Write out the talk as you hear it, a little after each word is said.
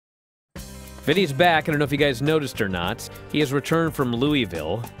Vinny's back. I don't know if you guys noticed or not. He has returned from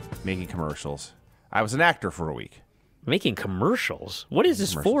Louisville. Making commercials. I was an actor for a week. Making commercials? What is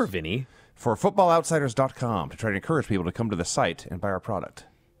this for, Vinny? For footballoutsiders.com to try to encourage people to come to the site and buy our product.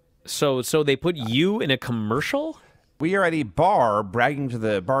 So they put you in a commercial? We are at a bar bragging to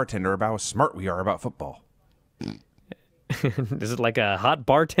the bartender about how smart we are about football. Is it like a hot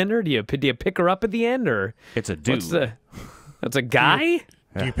bartender? Do you pick her up at the end, or it's a dude? That's a guy?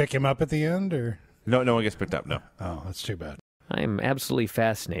 Do you pick him up at the end, or no one gets picked up? No. Oh, that's too bad. I'm absolutely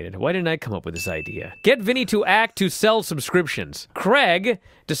fascinated. Why didn't I come up with this idea? Get Vinny to act to sell subscriptions. Craig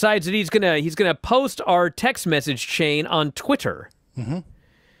decides that he's gonna post our text message chain on Twitter. Mm-hmm.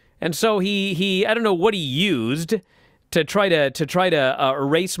 And so he I don't know what he used to try to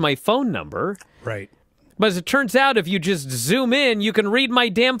erase my phone number. Right. But as it turns out, if you just zoom in, you can read my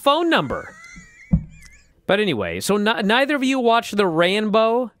damn phone number. But anyway, so neither of you watched the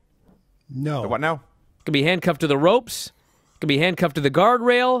Rambo? No. The what now? Could be handcuffed to the ropes. Could be handcuffed to the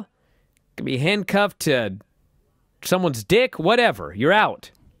guardrail. Could be handcuffed to someone's dick. Whatever. You're out.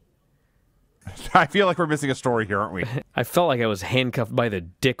 I feel like we're missing a story here, aren't we? I felt like I was handcuffed by the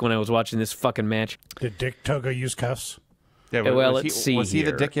dick when I was watching this fucking match. Did Dick Togo use cuffs? Yeah, well, let's see. Was he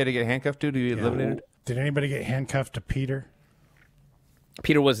the dick you had to get handcuffed to? Did you eliminate it? Did anybody get handcuffed to Peter?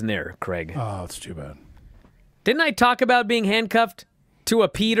 Peter wasn't there, Craig. Oh, it's too bad. Didn't I talk about being handcuffed to a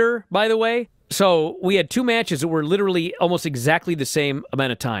Peter, by the way? So we had two matches that were literally almost exactly the same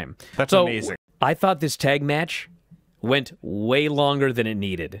amount of time. That's amazing. I thought this tag match went way longer than it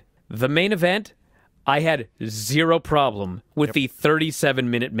needed. The main event, I had zero problem with the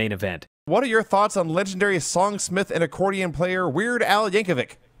 37-minute main event. What are your thoughts on legendary songsmith and accordion player Weird Al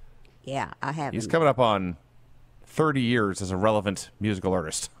Yankovic? Yeah, I haven't. He's coming up on 30 years as a relevant musical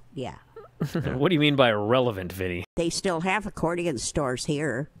artist. Yeah. What do you mean by relevant, Vinny? They still have accordion stores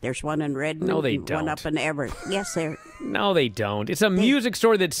here. There's one in Redmond. No, they One don't. up in Everett. Yes, there. No, they don't. It's a music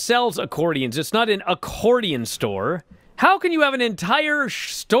store that sells accordions. It's not an accordion store. How can you have an entire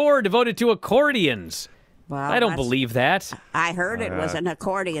store devoted to accordions? Well, I don't believe that. I heard it was an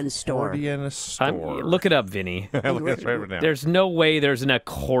accordion store. Accordion store. Look it up, Vinny. Look at it right now. There's no way there's an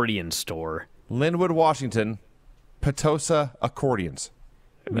accordion store. Linwood, Washington, Potosa Accordions.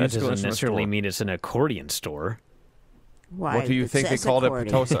 That doesn't necessarily mean it's an accordion store. Why? What do you think they called it?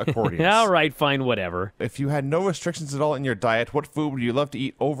 Potosa Accordions. All right, fine, whatever. If you had no restrictions at all in your diet, what food would you love to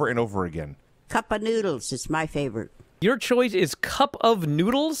eat over and over again? Cup of noodles is my favorite. Your choice is cup of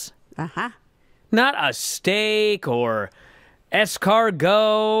noodles? Uh-huh. Not a steak or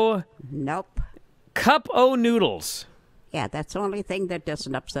escargot. Nope. Cup o' noodles. Yeah, that's the only thing that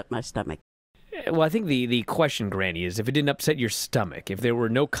doesn't upset my stomach. Well, I think the question, Granny, is if it didn't upset your stomach, if there were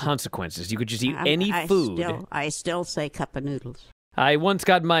no consequences, you could just eat any food. I still say cup of noodles. I once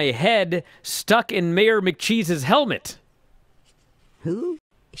got my head stuck in Mayor McCheese's helmet. Who?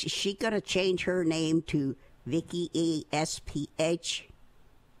 Is she going to change her name to Vicky A-S-P-H?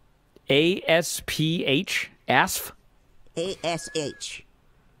 A-S-P-H? ASF? A-S-H.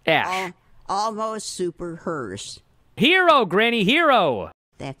 Ash. Almost super hers. Hero, Granny, hero!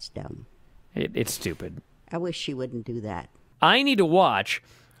 That's dumb. It's stupid. I wish she wouldn't do that. I need to watch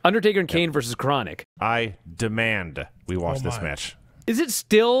Undertaker and Kane versus Chronic. I demand we watch this match. Is it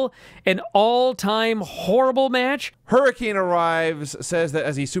still an all-time horrible match? Hurricane arrives, says that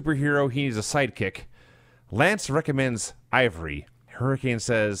as a superhero, he needs a sidekick. Lance recommends Ivory. Hurricane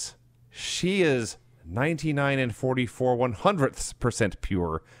says she is 99 and 44 100%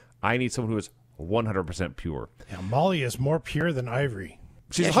 pure. I need someone who is 100% pure. Yeah, Molly is more pure than Ivory.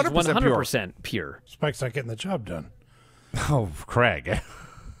 She's 100% pure. Spike's not getting the job done. Oh, Craig.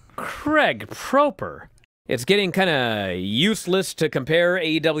 Craig Proper. It's getting kind of useless to compare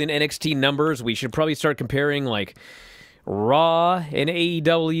AEW and NXT numbers. We should probably start comparing, like, Raw and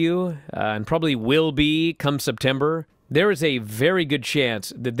AEW, and probably will be come September. There is a very good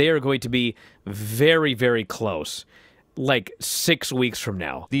chance that they are going to be very, very close, like 6 weeks from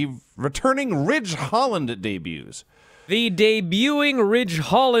now. The returning Ridge Holland debuts. The debuting Ridge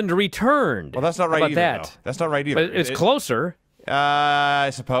Holland returned. Well, that's not right How about either, that? though. That's not right either. But it's closer. I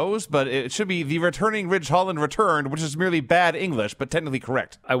suppose, but it should be the returning Ridge Holland returned, which is merely bad English, but technically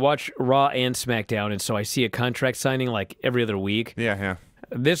correct. I watch Raw and SmackDown, and so I see a contract signing like every other week. Yeah.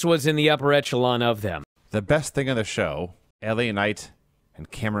 This was in the upper echelon of them. The best thing on the show, LA Knight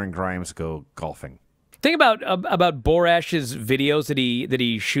and Cameron Grimes go golfing. Think about Borash's videos that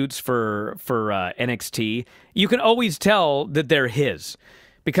he shoots for NXT. You can always tell that they're his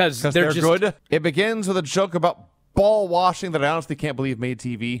because they're just good. It begins with a joke about ball washing that I honestly can't believe made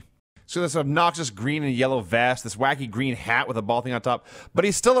TV. So this obnoxious green and yellow vest, this wacky green hat with a ball thing on top, but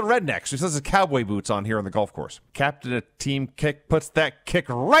he's still a redneck, so he still has his cowboy boots on here on the golf course. Captain of team kick puts that kick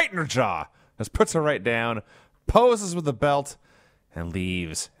right in her jaw, just puts her right down, poses with the belt, and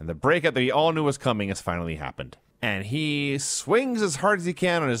leaves. And the breakup that we all knew was coming has finally happened. And he swings as hard as he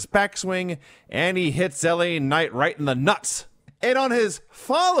can on his backswing, and he hits LA Knight right in the nuts. And on his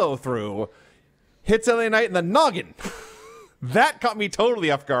follow-through, hits LA Knight in the noggin. That caught me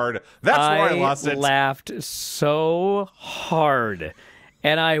totally off guard. That's where I lost it. I laughed so hard,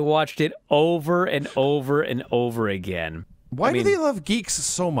 and I watched it over and over and over again. Why do they love geeks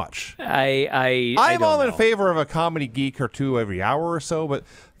so much? I'm all in favor of a comedy geek or two every hour or so, but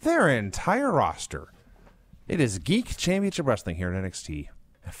their entire roster, it is Geek Championship Wrestling here at NXT.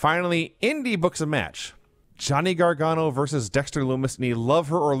 Finally, Indy books a match. Johnny Gargano versus Dexter Lumis in a love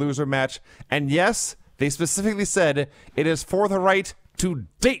her or lose her match. And yes, they specifically said it is for the right to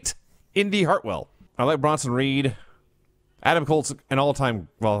date Indy Hartwell. I like Bronson Reed. Adam Cole's an all-time,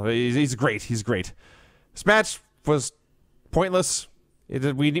 well, he's great. He's great. This match was pointless.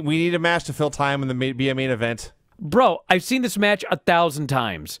 We need a match to fill time and then be a main event. Bro, I've seen this match 1,000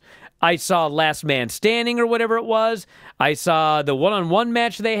 times. I saw Last Man Standing or whatever it was. I saw the one-on-one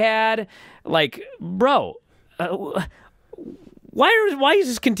match they had. Like, bro, why is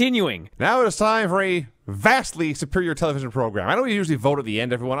this continuing? Now it is time for a vastly superior television program. I know we usually vote at the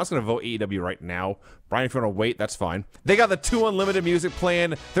end, everyone. I was going to vote AEW right now. Brian, if you want to wait, that's fine. They got the 2 Unlimited music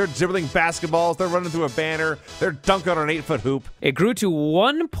playing. They're dribbling basketballs. They're running through a banner. They're dunking on an 8-foot hoop. It grew to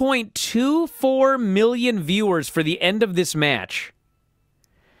 1.24 million viewers for the end of this match.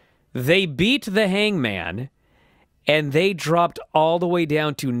 They beat the Hangman, and they dropped all the way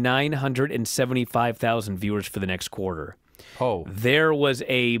down to 975,000 viewers for the next quarter. Oh. There was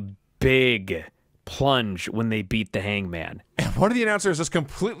a big plunge when they beat the Hangman. And one of the announcers just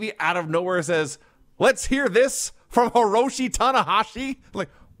completely out of nowhere says, "Let's hear this from Hiroshi Tanahashi." Like,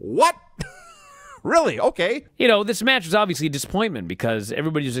 what? Really? Okay. You know, this match was obviously a disappointment because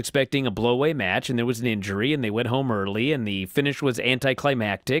everybody was expecting a blowaway match, and there was an injury, and they went home early, and the finish was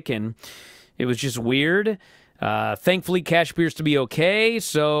anticlimactic, and it was just weird. Thankfully, Cash appears to be okay,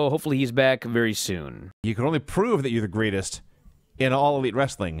 so hopefully he's back very soon. You can only prove that you're the greatest in all Elite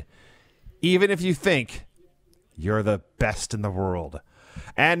Wrestling, even if you think you're the best in the world.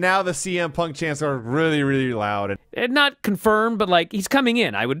 And now the CM Punk chants are really, really loud. And not confirmed, but like he's coming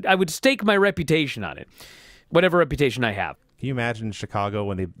in. I would stake my reputation on it, whatever reputation I have. Can you imagine Chicago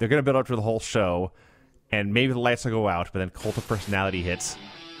when they're going to build up to the whole show, and maybe the lights will go out, but then Cult of Personality hits?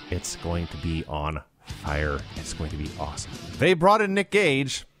 It's going to be on fire. It's going to be awesome. They brought in Nick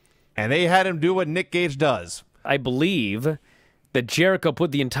Gage, and they had him do what Nick Gage does. I believe that Jericho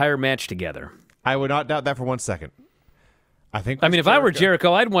put the entire match together. I would not doubt that for 1 second. I mean, if I were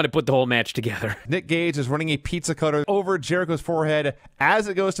Jericho, I'd want to put the whole match together. Nick Gage is running a pizza cutter over Jericho's forehead as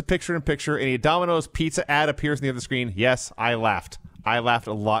it goes to picture-in-picture, and a Domino's pizza ad appears on the other screen. Yes, I laughed. I laughed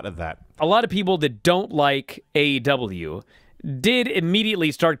a lot at that. A lot of people that don't like AEW did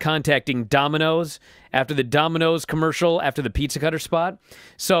immediately start contacting Domino's after the Domino's commercial, after the pizza cutter spot.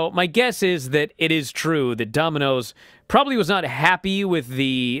 So my guess is that it is true that Domino's probably was not happy with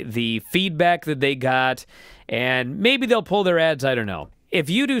the feedback that they got, and maybe they'll pull their ads, I don't know. If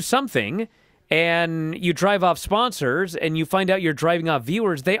you do something and you drive off sponsors and you find out you're driving off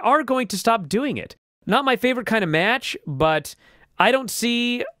viewers, they are going to stop doing it. Not my favorite kind of match, but I don't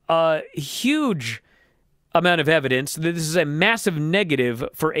see a huge amount of evidence that this is a massive negative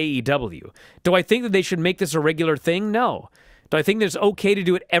for AEW. Do I think that they should make this a regular thing? No. Do I think that it's okay to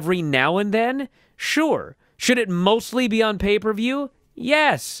do it every now and then? Sure. Should it mostly be on pay-per-view?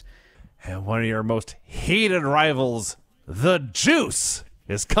 Yes. And one of your most hated rivals, The Juice,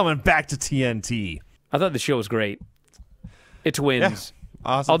 is coming back to TNT. I thought the show was great. It wins. Yeah.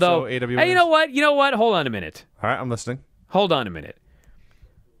 Awesome. Although, so AW hey, you know what? You know what? Hold on a minute. All right, I'm listening. Hold on a minute.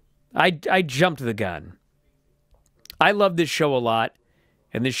 I jumped the gun. I love this show a lot,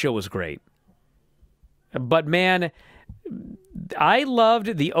 and this show was great. But man, I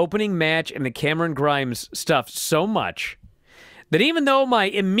loved the opening match and the Cameron Grimes stuff so much that even though my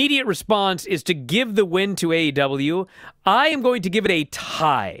immediate response is to give the win to AEW, I am going to give it a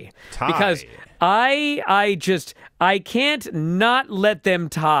tie. Because I can't not let them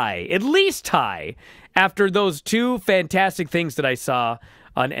tie, at least tie, after those two fantastic things that I saw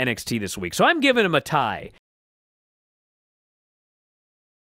on NXT this week. So I'm giving them a tie.